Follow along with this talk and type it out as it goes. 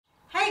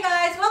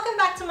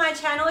to my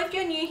channel. If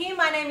you're new here,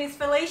 my name is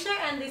Felicia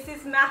and this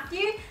is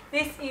Matthew.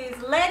 This is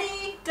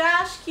Letty,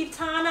 Dash,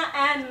 Kitana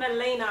and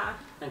Mileena.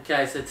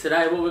 Okay, so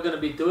today what we're going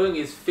to be doing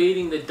is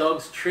feeding the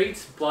dogs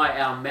treats by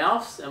our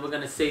mouths, and we're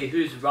going to see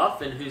who's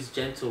rough and who's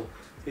gentle.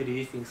 Who do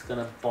you think's going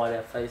to bite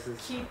our faces?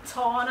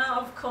 Kitana,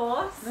 of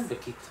course. Remember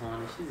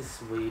Kitana, she's a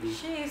sweetie.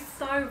 She is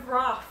so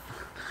rough.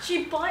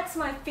 She bites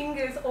my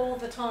fingers all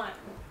the time.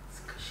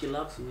 It's 'cause she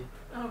loves you.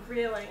 Oh,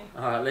 really?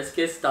 Alright, let's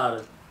get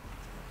started.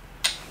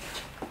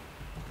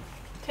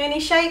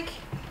 Turny shake.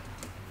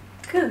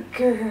 Good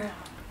girl.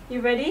 You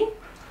ready?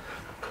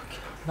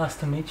 Nice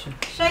to meet you.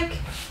 Shake.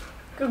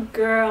 Good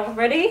girl.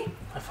 Ready?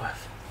 High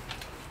five.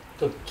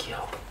 Good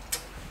girl.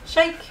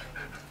 Shake.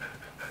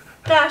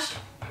 Dash.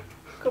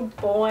 Good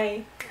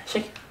boy.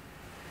 Shake.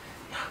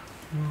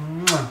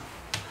 Mwah.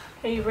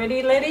 Are you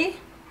ready, Letty?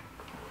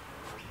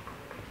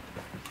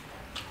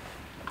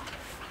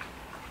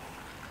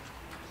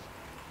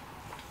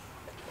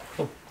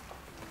 Good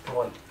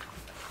boy.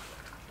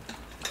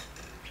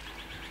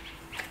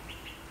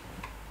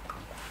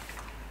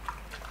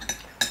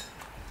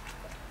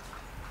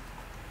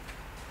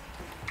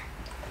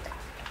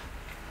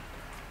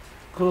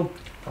 Good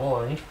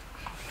boy.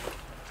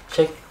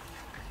 Shake.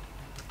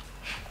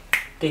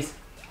 This.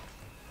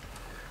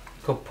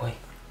 Good boy.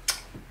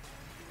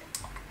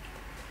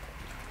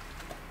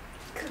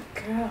 Good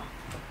girl.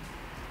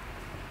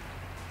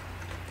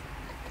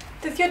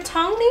 Does your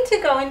tongue need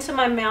to go into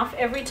my mouth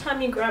every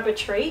time you grab a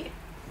treat?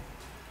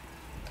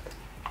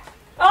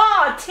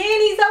 Oh,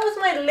 Tannies, that was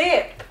my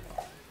lip.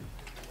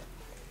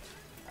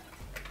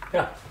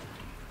 Yeah.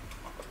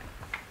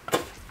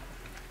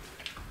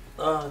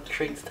 Oh,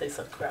 treats taste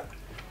like crap.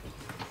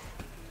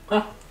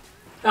 Ah.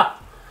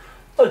 Ah.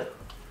 Oh.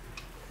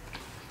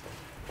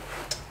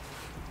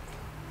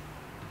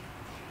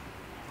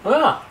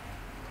 Ah.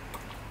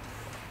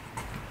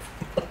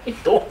 What are you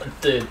doing,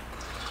 dude?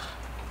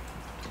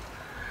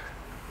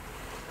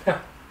 Yeah.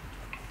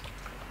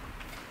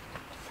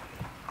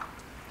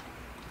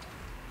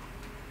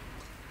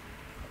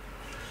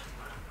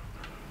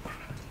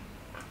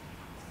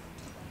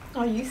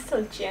 Oh, you're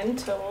so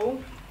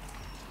gentle.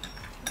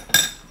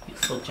 You're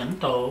so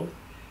gentle.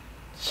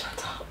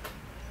 Shut up.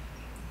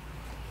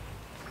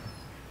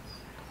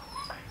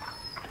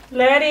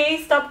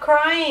 Letty, stop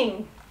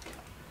crying.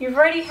 You've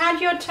already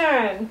had your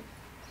turn.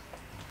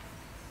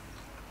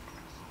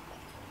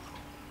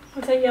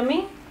 Was that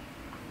yummy?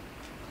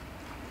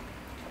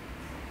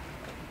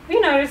 Have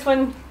you noticed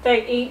when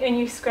they eat and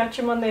you scratch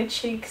them on their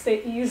cheeks, their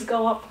ears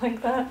go up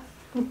like that?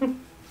 You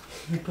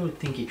probably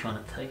think you're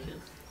trying to take it.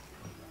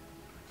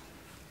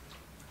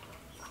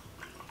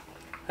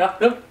 Yeah,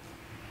 look.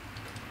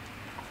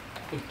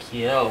 Good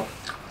girl.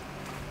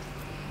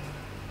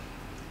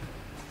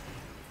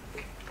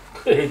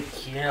 Good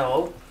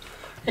girl.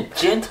 How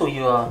gentle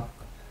you are.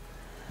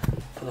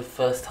 For the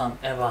first time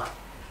ever.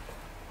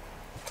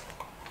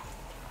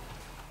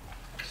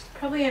 She's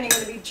probably only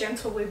going to be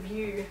gentle with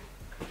you.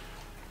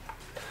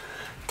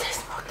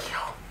 Taste my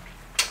girl.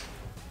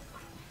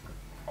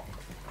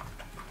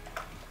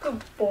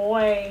 Good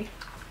boy.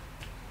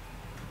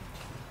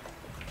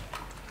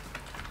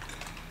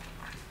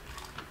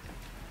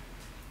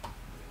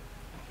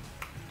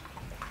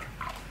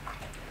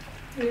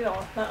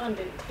 Yeah, that one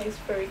didn't taste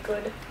very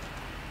good.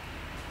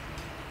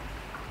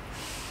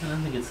 I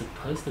don't think it's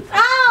supposed to taste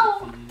Ow!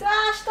 good for you.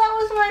 Dash, that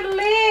was my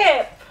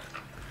lip!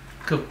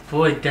 Good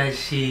boy,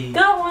 Dashi.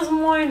 That was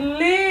my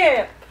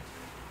lip!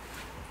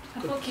 I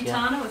Good thought girl.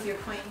 Kitana was your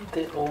queen.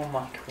 They're all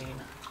my queen.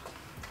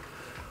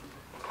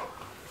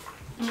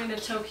 I'm going to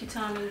tell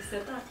Kitana you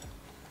said that.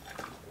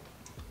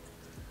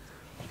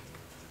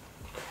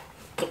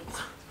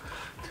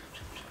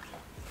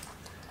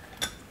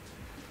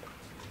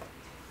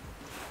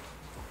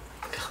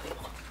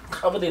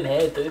 Covered in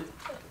hair, dude.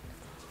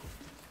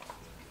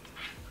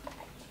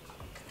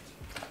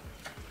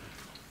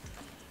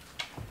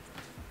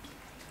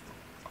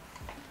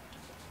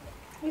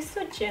 You're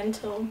so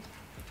gentle.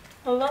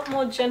 A lot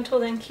more gentle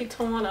than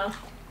Kitana.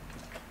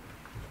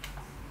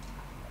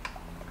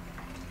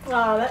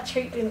 Wow, that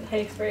treat didn't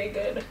taste very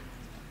good.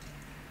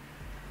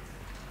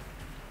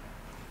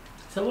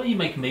 Is that why you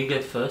make me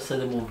go first, so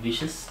they're more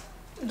vicious?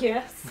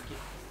 Yes.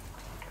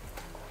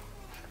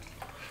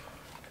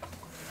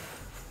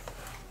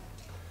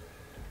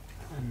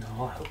 I know,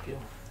 I'll help you.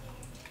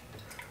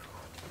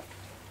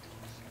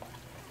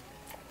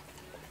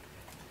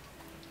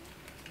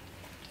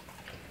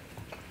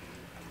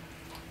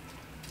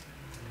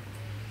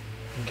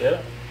 Get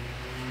it?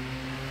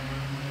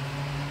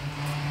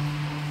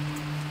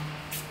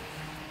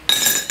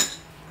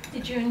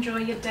 Did you enjoy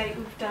your date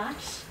with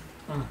Dash?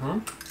 Mm-hmm.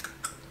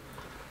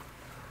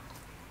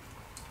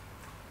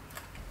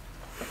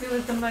 Who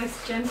was the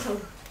most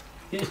gentle?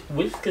 His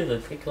whiskers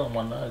are tickling on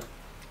my nose.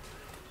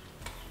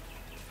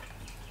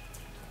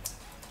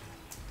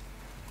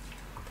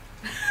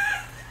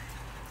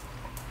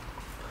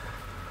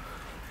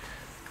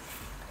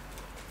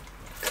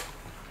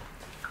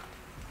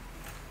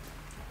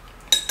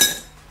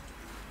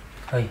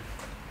 Hey,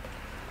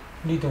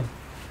 what are you doing?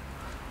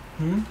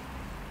 Hmm?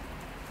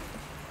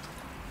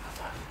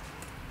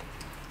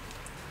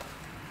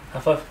 High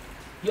five.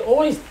 You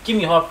always give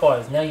me high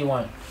fives, now you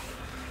won't.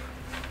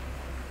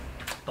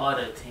 Bite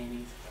it,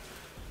 teenies.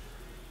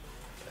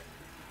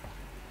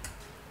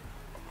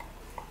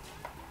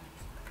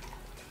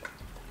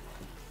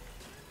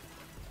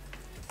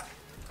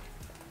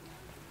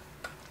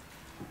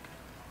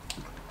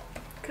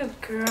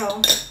 Good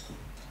girl.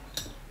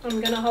 I'm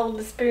going to hold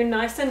the spoon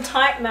nice and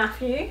tight,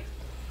 Matthew.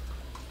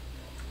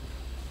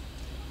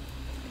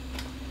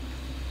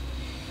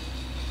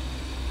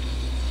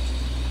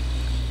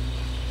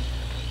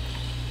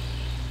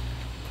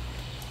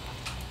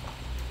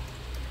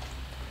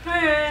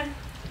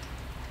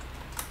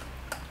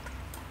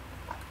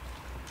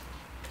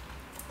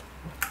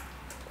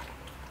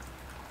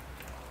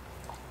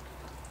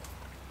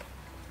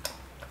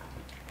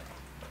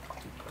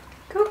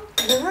 Good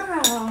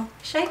girl.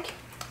 Shake.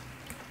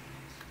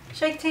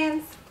 Shake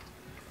hands.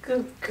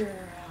 Good girl.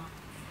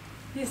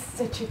 You're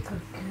such a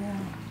good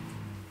girl.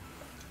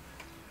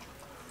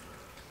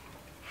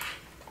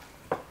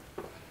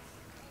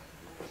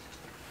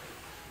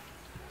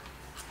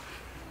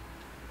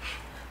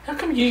 How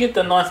come you get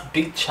the nice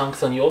big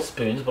chunks on your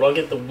spoons, but I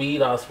get the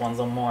weird ass ones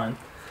on mine,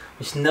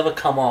 which never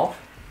come off?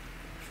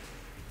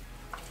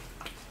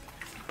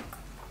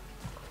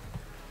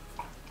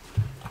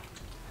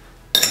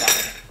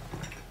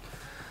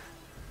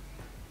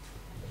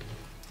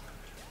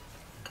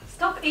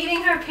 Stop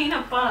eating her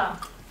peanut butter.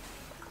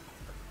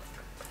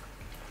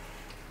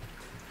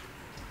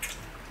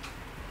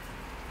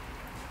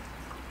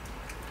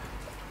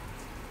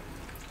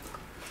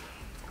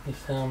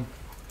 This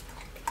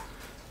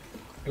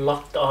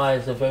locked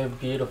eyes are very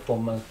beautiful,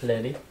 my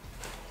lady.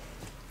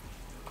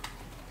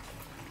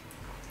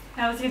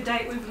 How was your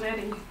date with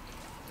Letty?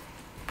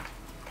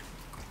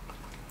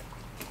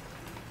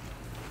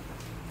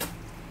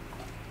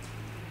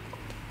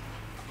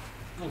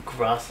 No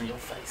grass on your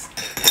face.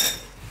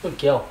 Good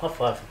girl, high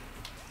five.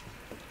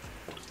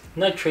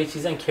 No treats,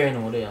 you don't care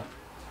anymore, do you?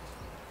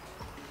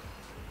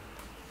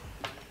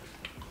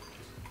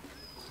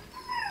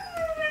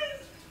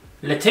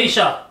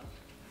 Letitia!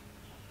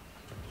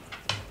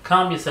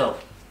 Calm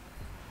yourself.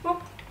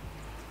 Oh.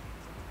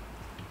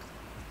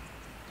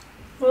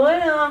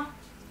 Meleena.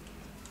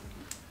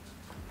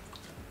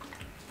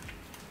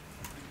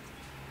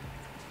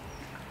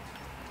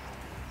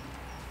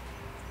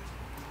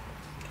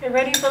 Okay,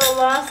 ready for the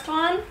last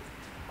one?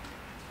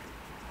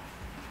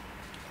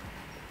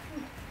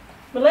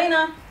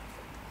 Meleena.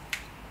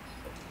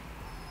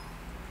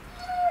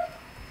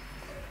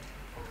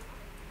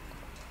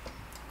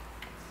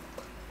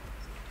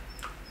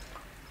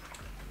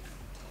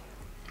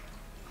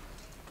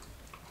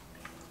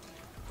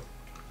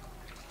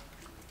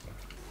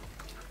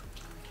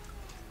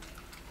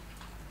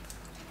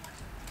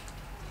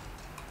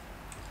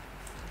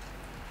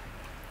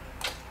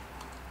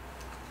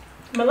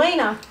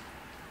 Meleena.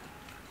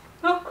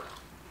 Look.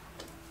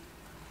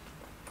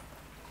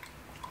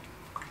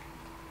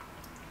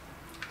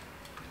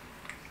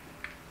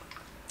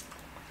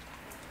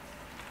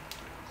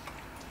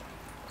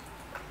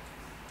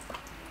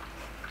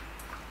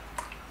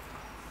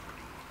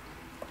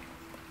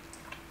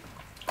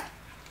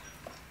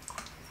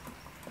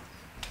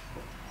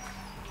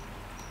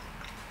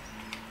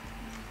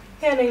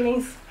 Here,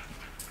 Leenies.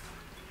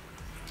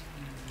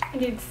 You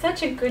did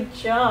such a good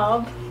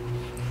job.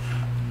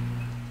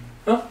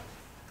 Huh?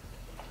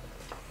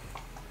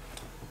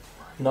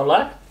 No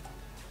like?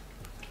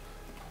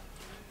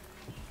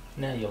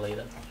 Now you'll eat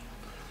it.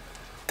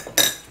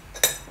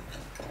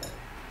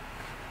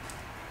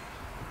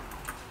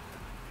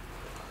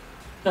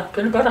 Yeah,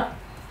 peanut butter.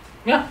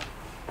 Yeah,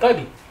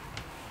 baby.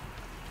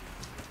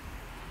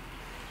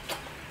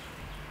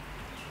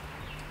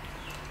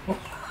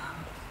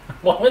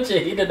 Why would you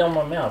eat it on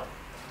my mouth?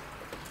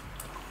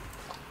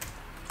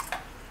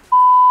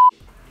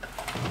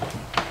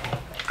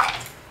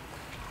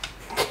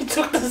 He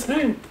took the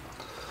spoon.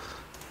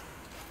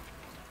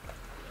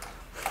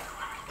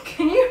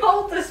 Can you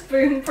hold the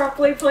spoon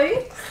properly,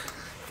 please?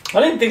 I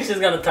didn't think she was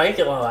going to take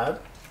it like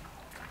that.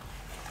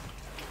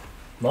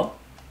 What?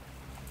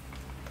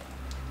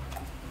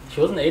 She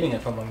wasn't eating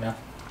it from my mouth.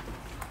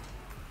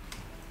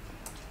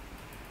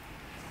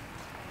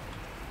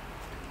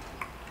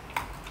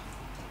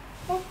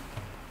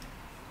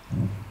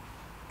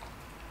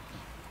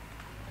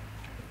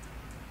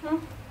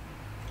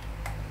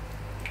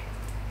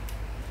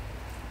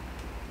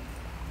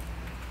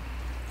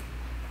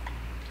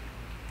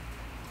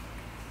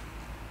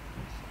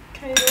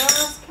 Okay,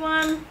 last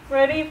one.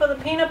 Ready for the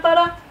peanut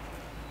butter?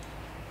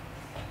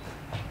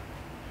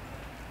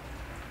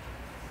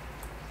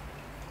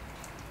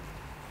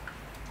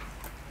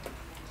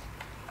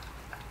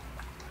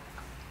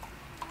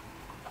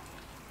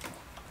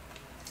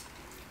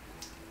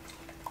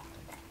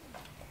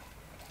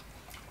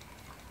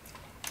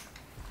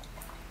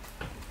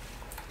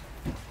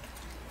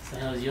 So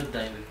how was your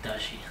day with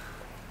Dashi?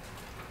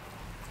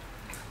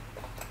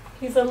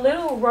 He's a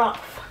little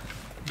rough.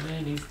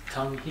 When his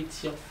tongue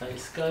hits your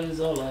face, goes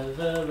all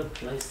over the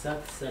place,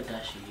 that's a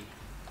Dashi.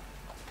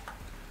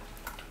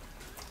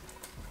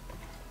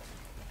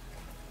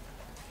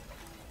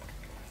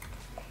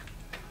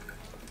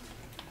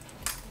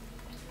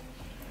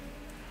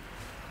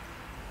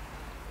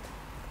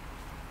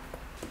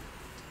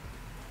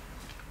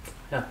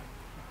 Yeah.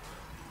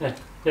 Yeah.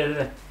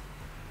 There.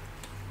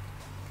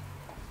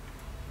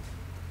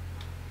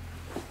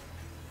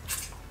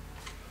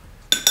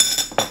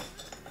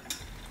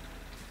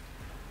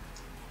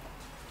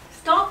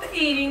 Stop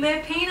eating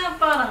their peanut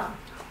butter.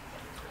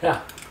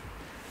 Yeah.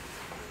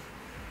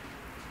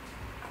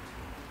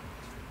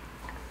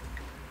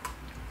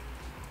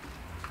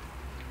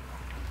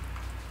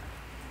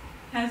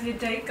 How's your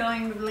date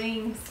going with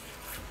Leans?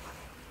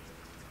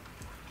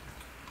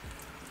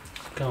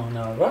 Going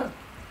alright.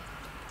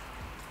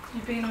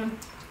 You've been on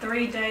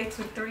 3 dates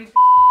with 3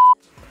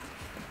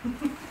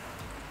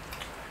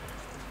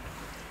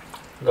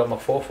 Got my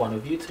 4th one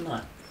with you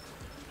tonight.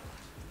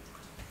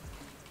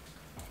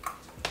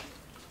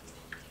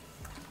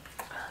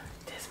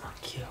 There's my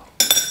kill.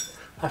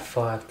 High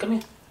five. Come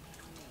here.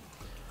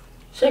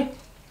 Shake.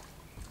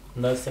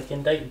 No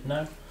second date,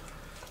 no.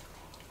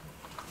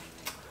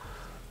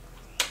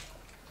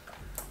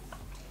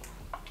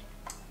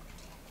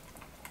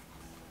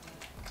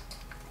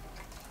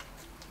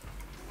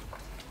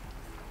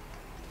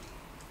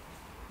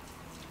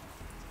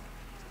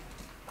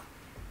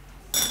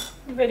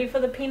 Ready for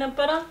the peanut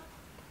butter?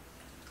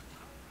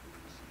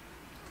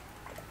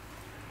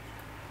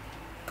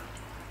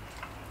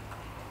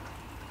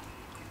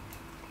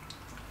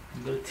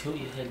 You gotta tilt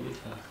your head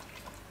with her.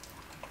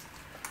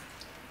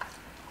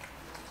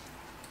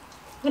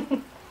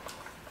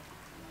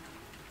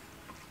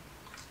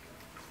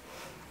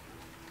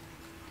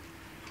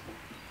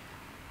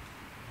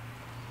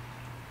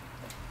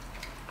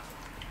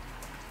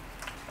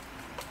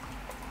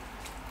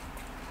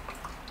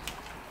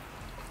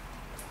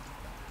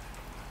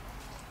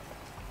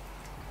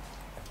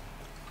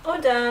 All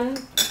done.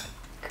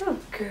 Good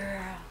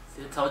girl.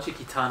 See, I told you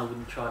Kitana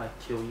wouldn't try to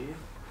kill you.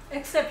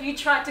 Except you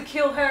tried to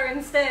kill her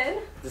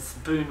instead. The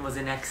spoon was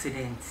an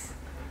accident.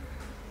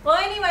 Well,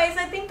 anyways,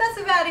 I think that's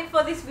about it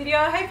for this video.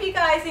 I hope you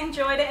guys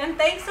enjoyed it and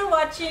thanks for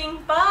watching.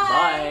 Bye.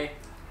 Bye.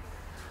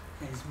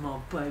 There's my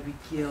baby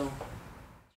girl.